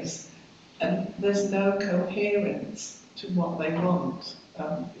 years, and there's no coherence to what they want.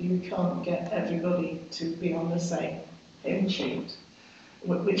 You can't get everybody to be on the same hymn sheet,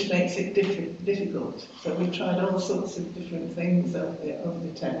 which makes it difficult. So we've tried all sorts of different things over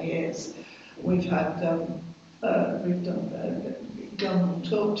the 10 years. We've had gone and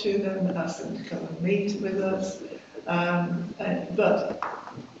talked to them, asked them to come and meet with us. But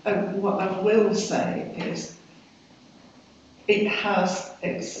what I will say is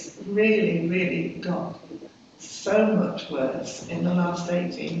it's really, really got so much worse in the last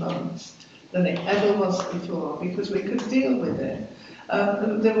 18 months than it ever was before, because we could deal with it.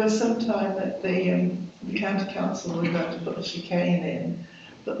 There was some time that the county council were going to put a chicane in,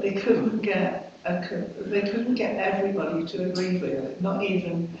 but they couldn't get everybody to agree with it, not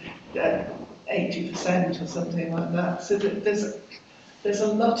even 80% or something like that. So that there's a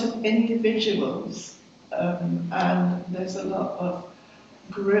lot of individuals and there's a lot of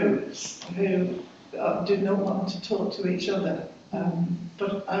groups who do not want to talk to each other.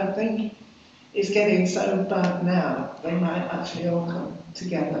 But I think it's getting so bad now, they might actually all come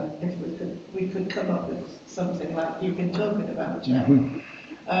together if we could come up with something like you've been talking about, Jack.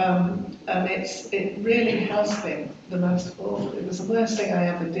 And it really has been the most awful. It was the worst thing I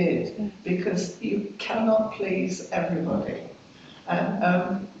ever did, because you cannot please everybody.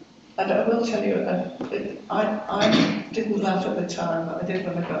 And I will tell you, I didn't laugh at the time, but I did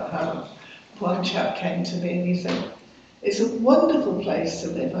when I got home. One chap came to me and he said, "It's a wonderful place to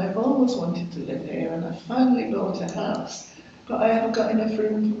live. I've always wanted to live here, and I finally bought a house, but I haven't got enough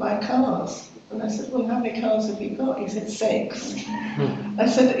room for my cars." And I said, "Well, how many cars have you got?" He said, 6. I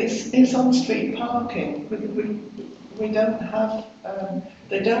said, it's on-street parking. We don't have,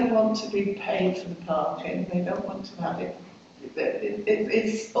 they don't want to be paid for the parking. They don't want to have it.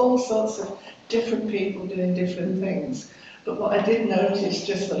 It's all sorts of different people doing different things. But what I did notice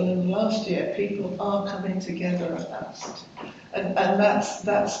just in the last year, people are coming together at last. And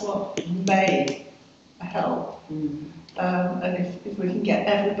that's what may help. And if we can get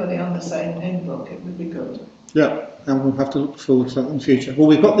everybody on the same hymn book, it would be good. Yeah, and we'll have to look forward to that in the future. Well,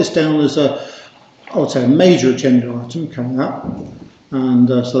 we've got this down as I would say, a major agenda item coming up. And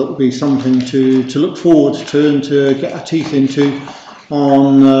so it will be something to look forward to and to get our teeth into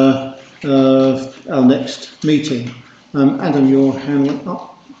on our next meeting. Adam, your hand went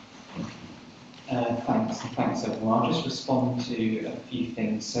up. Thanks everyone. I'll just respond to a few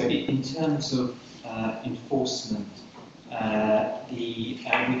things. So in terms of enforcement, we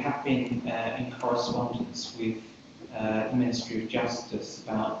have been in correspondence with the Ministry of Justice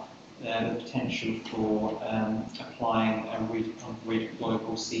about the potential for applying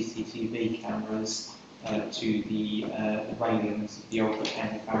redeployable CCTV cameras to the railings of the Old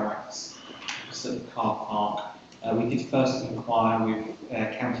Britannia Barracks opposite the car park. We did first inquire with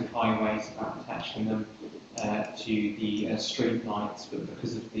County Highways about attaching them to the street lights, but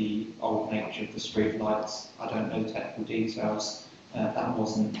because of the old nature of the street lights, I don't know the technical details, that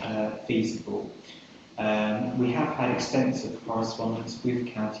wasn't feasible. We have had extensive correspondence with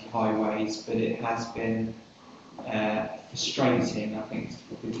County Highways, but it has been frustrating, I think is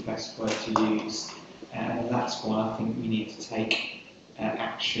probably the best word to use, and that's why I think we need to take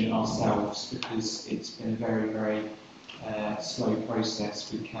action ourselves, because it's been a very, very slow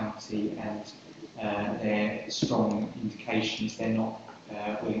process with County, and their strong indications they're not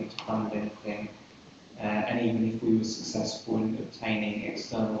willing to fund anything, and even if we were successful in obtaining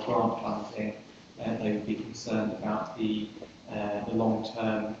external grant funding, they would be concerned about the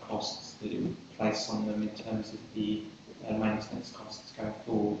long-term costs that it would place on them in terms of the maintenance costs going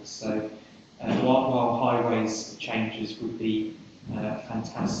forward. So while highways changes would be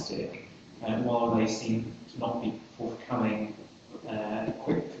fantastic, while they seem to not be forthcoming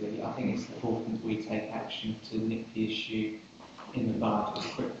quickly, I think it's important we take action to nip the issue in the bud as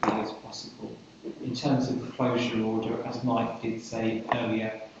quickly as possible. In terms of the closure order, as Mike did say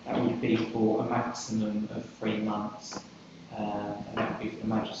earlier, that would be for a maximum of 3 months, and that would be for the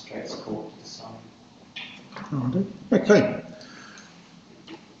Magistrates' Court to decide. Okay.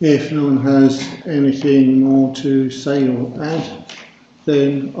 If no one has anything more to say or add,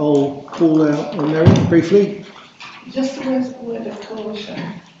 then I'll call out on Mary briefly. Just a word of caution.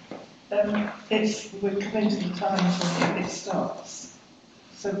 We're coming to the time when it stops.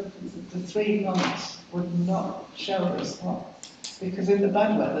 So the 3 months would not show us what, because in the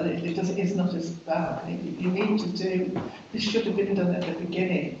bad weather it's not as bad. You need to do, this should have been done at the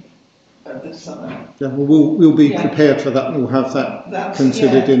beginning of the summer. Yeah, well, we'll be prepared for that. We'll have that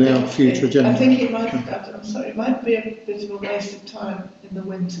considered in our future agenda. I think it might. I'm sorry. It might be a bit of a waste of time in the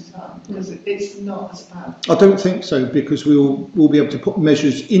winter time because it's not as bad. I don't think so, because we'll be able to put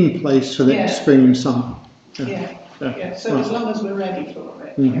measures in place for the spring and summer. Yeah. So as long as we're ready for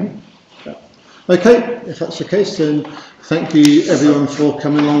it. Mm-hmm. Okay, if that's the case, then thank you everyone for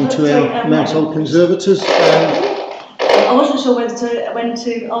coming along to our Mousehold Conservators. I wasn't sure when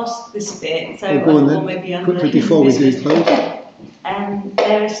to ask this bit, so or maybe I'm quickly before we do close.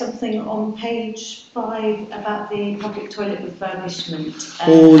 There is something on page 5 about the public toilet refurbishment.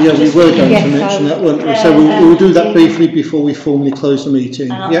 We were going to mention that, weren't we? So we'll do that briefly before we formally close the meeting.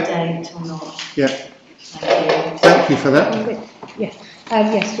 An update or not? Yeah. Thank you for that.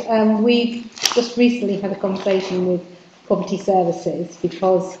 We've just recently had a conversation with Property Services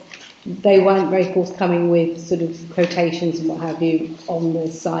because they weren't very forthcoming with sort of quotations and what have you on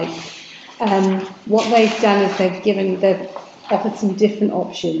the site. What they've done is they've offered some different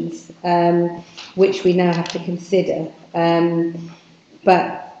options, which we now have to consider.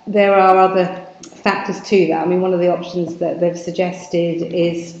 But there are other factors to that. I mean, one of the options that they've suggested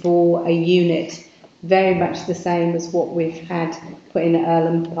is for a unit very much the same as what we've had put in at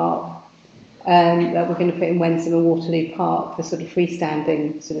Earlham Park, that we're going to put in Wensum and Waterloo Park, the sort of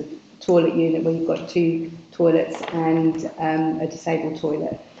freestanding sort of toilet unit where you've got 2 toilets and a disabled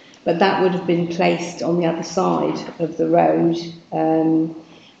toilet. But that would have been placed on the other side of the road, and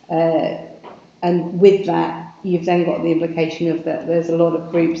with that you've then got the implication of that there's a lot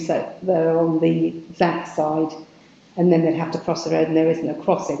of groups that are on the exact side, and then they'd have to cross the road and there isn't a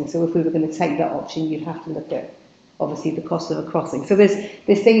crossing. So if we were going to take that option, you'd have to look at obviously the cost of a crossing. So there's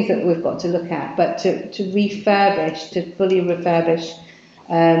things that we've got to look at, but to fully refurbish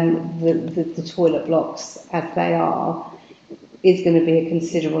the toilet blocks as they are is going to be a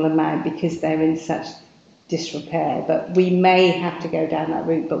considerable amount because they're in such disrepair. But we may have to go down that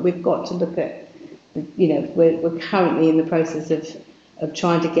route, but we've got to look at, we're currently in the process of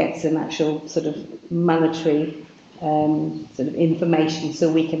trying to get some actual sort of monetary sort of information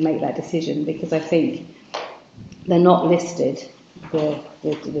so we can make that decision, because I think they're not listed,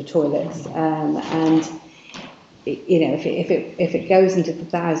 the toilets, and if it goes into the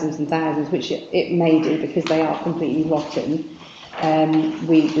thousands and thousands, which it may do because they are completely rotten,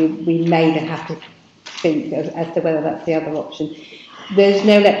 we may then have to think as to whether that's the other option. There's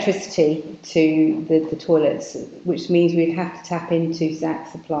no electricity to the toilets, which means we'd have to tap into ZAC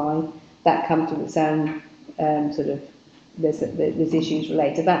supply. That comes with its own there's issues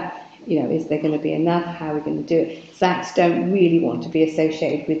related to that. Is there going to be enough? How are we going to do it? ZACs don't really want to be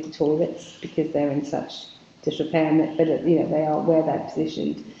associated with the toilets because they're in such disrepair, but they are where they're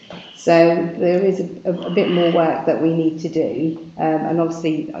positioned. So there is a bit more work that we need to do, and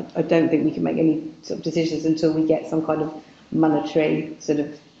obviously I don't think we can make any sort of decisions until we get some kind of monetary sort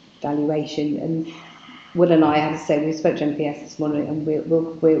of valuation. And Will and I, have to say, we spoke to MPS this morning, and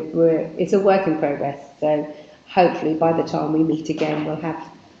it's a work in progress. So hopefully by the time we meet again, we'll have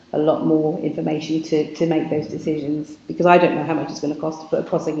a lot more information to make those decisions, because I don't know how much it's going to cost to put a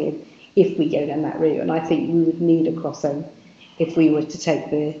crossing in if we go down that route, and I think we would need a crossing if we were to take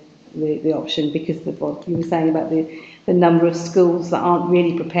the option, because what you were saying about the number of schools that aren't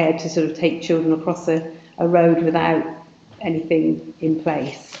really prepared to sort of take children across a road without anything in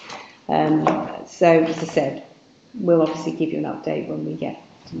place. So as I said, we'll obviously give you an update when we get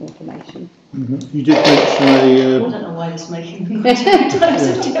some more information. Mm-hmm. You did mention I don't know why it's making me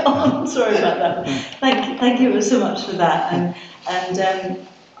sorry about that. Thank you so much for that. And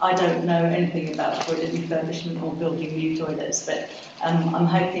I don't know anything about toilet refurbishment or building new toilets, but I'm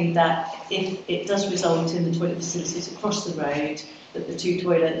hoping that if it does result in the toilet facilities across the road, that the 2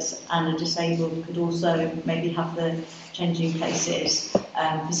 toilets and a disabled could also maybe have the changing places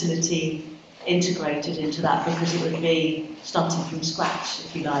facility integrated into that, because it would be starting from scratch,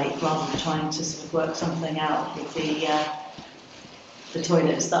 if you like, rather than trying to sort of work something out with the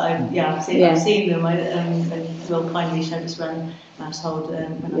toilets that I've seen. Yeah. I've seen them. And Will kindly showed us around Mousehold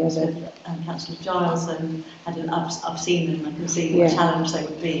when I was with Councillor Giles, and I've seen them. I can see what a challenge they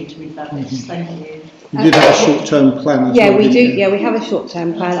would be to refurbish. Thank you. You did have a short-term plan as well, we do. didn't you? Yeah, we have a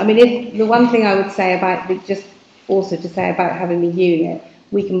short-term plan. I mean, if the one thing I would say about to say about having the unit,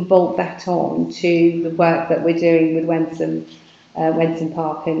 we can bolt that on to the work that we're doing with Wensum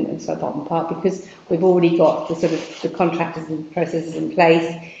Park and Southampton Park, because we've already got the sort of the contractors and processes in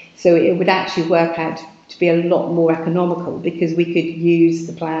place. So it would actually work out to be a lot more economical, because we could use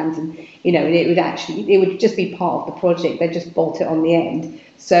the plans, and and it would just be part of the project. They'd just bolt it on the end.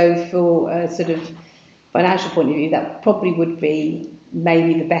 So for a sort of financial point of view, that probably would be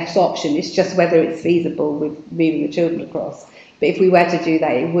maybe the best option. It's just whether it's feasible with moving the children across. But if we were to do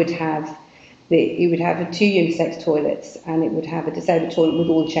that, it would have two unisex toilets, and it would have a disabled toilet with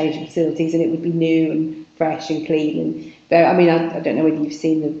all the changing facilities, and it would be new and fresh and clean. And I mean, I don't know whether you've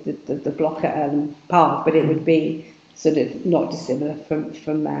seen the block at Park, but it would be sort of not dissimilar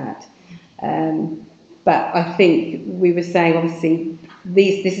from that. But I think we were saying, obviously,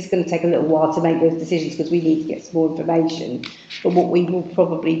 this is going to take a little while to make those decisions, because we need to get some more information. But what we will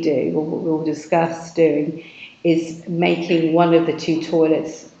probably do, or what we'll discuss doing, is making one of the two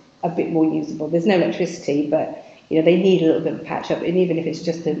toilets a bit more usable. There's no electricity, but they need a little bit of patch up, and even if it's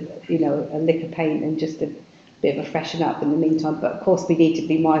just a lick of paint and just a bit of a freshen up in the meantime. But of course, we need to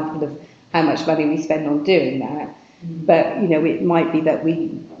be mindful of how much money we spend on doing that. But it might be that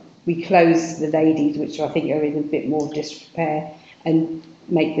we close the ladies, which I think are in a bit more disrepair, and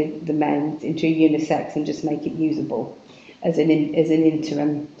make the men's into a unisex and just make it usable as an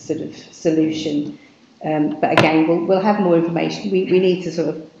interim sort of solution. But again, we'll have more information. We need to sort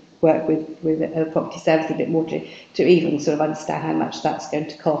of work with a property service a bit more to even sort of understand how much that's going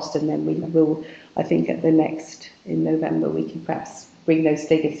to cost, and then we will, I think, in November, we can perhaps bring those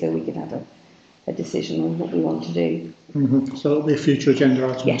figures so we can have a decision on what we want to do. So it'll be a future agenda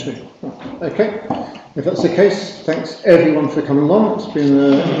item too. Right. Okay, if that's the case, thanks everyone for coming along. It's been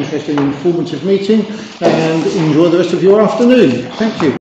an interesting, informative meeting, and enjoy the rest of your afternoon. Thank you.